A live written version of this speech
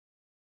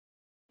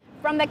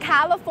From the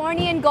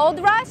Californian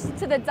gold rush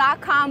to the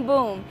dot-com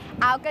boom,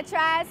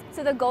 Alcatraz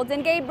to the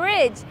Golden Gate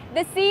Bridge,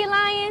 the sea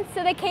lions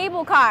to the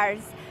cable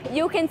cars,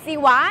 you can see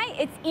why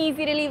it's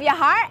easy to leave your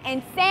heart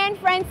in San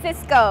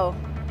Francisco.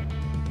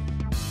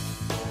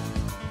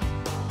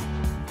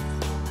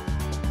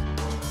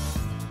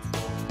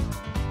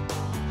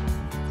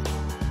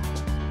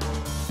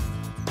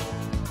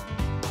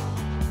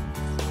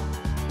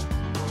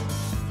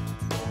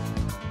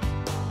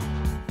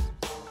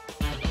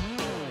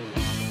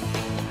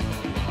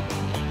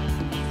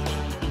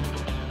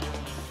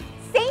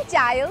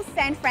 Giles,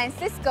 San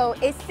Francisco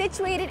is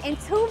situated in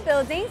two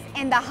buildings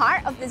in the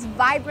heart of this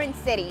vibrant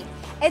city.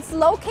 It's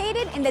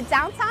located in the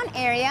downtown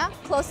area,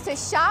 close to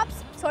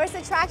shops, tourist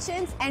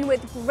attractions, and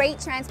with great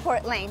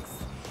transport links.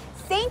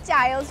 St.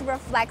 Giles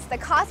reflects the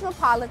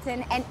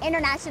cosmopolitan and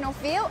international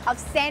feel of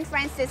San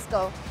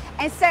Francisco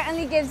and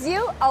certainly gives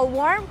you a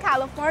warm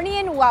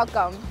Californian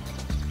welcome.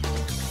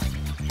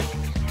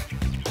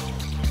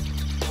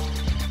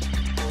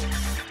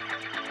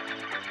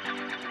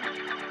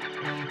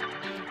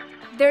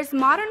 There's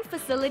modern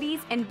facilities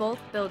in both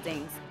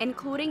buildings,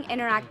 including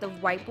interactive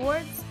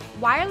whiteboards,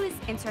 wireless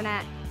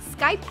internet,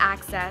 Skype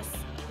access,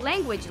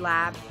 language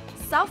lab,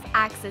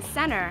 self-access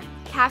center,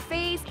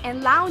 cafes,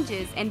 and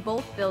lounges in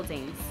both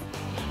buildings.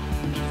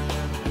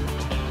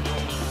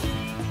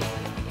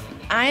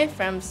 I'm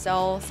from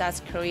Seoul,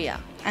 South Korea.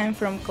 I'm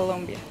from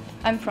Colombia.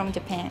 I'm from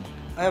Japan.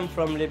 I'm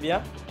from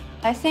Libya.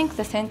 I think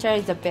the center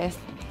is the best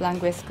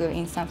language school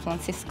in San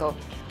Francisco.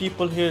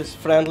 People here is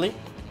friendly.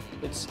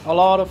 It's a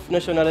lot of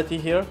nationality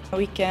here.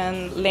 We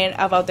can learn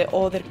about the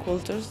other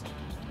cultures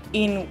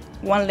in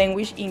one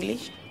language,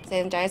 English.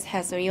 St. Giles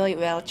has really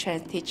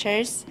well-trained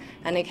teachers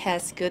and it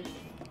has good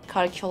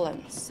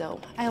curriculum,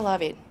 so I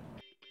love it.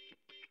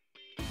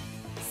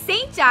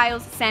 St.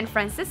 Giles, San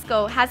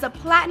Francisco has a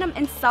Platinum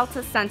in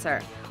Salsa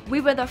Center.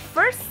 We were the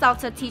first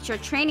Salsa teacher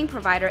training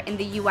provider in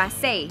the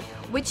USA,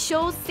 which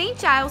shows St.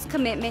 Giles'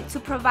 commitment to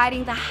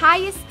providing the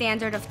highest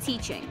standard of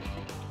teaching.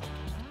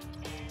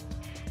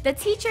 The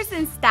teachers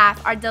and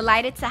staff are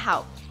delighted to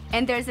help,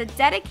 and there's a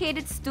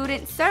dedicated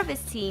student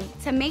service team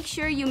to make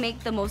sure you make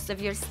the most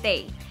of your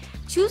stay.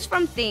 Choose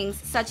from things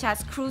such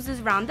as cruises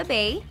around the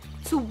bay,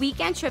 to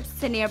weekend trips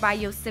to nearby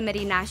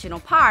Yosemite National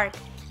Park,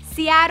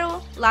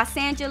 Seattle, Los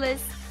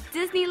Angeles,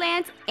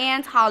 Disneyland,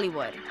 and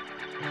Hollywood.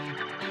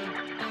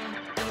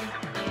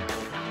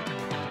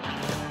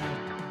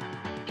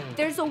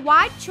 There's a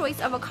wide choice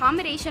of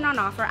accommodation on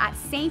offer at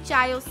St.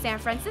 Giles, San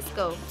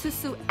Francisco to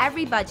suit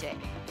every budget,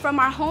 from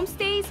our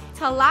homestays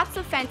to lots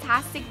of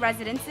fantastic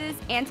residences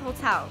and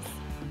hotels.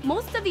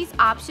 Most of these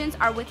options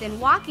are within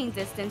walking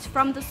distance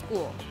from the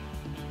school.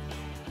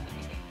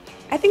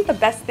 I think the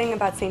best thing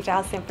about St.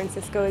 Giles, San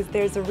Francisco is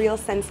there's a real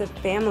sense of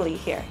family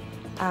here.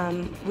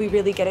 We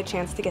really get a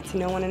chance to get to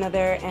know one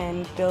another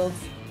and build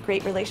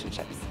great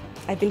relationships.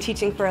 I've been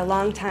teaching for a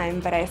long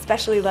time, but I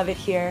especially love it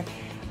here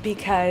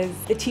because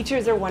the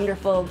teachers are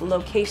wonderful, the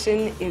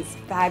location is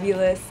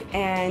fabulous,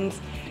 and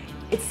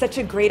it's such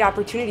a great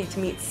opportunity to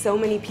meet so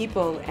many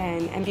people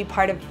and be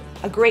part of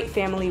a great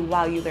family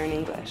while you learn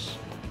English.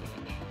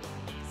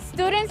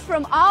 Students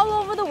from all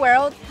over the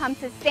world come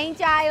to St.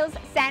 Giles,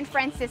 San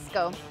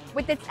Francisco.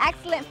 With its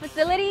excellent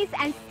facilities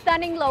and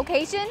stunning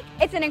location,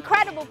 it's an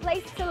incredible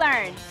place to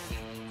learn.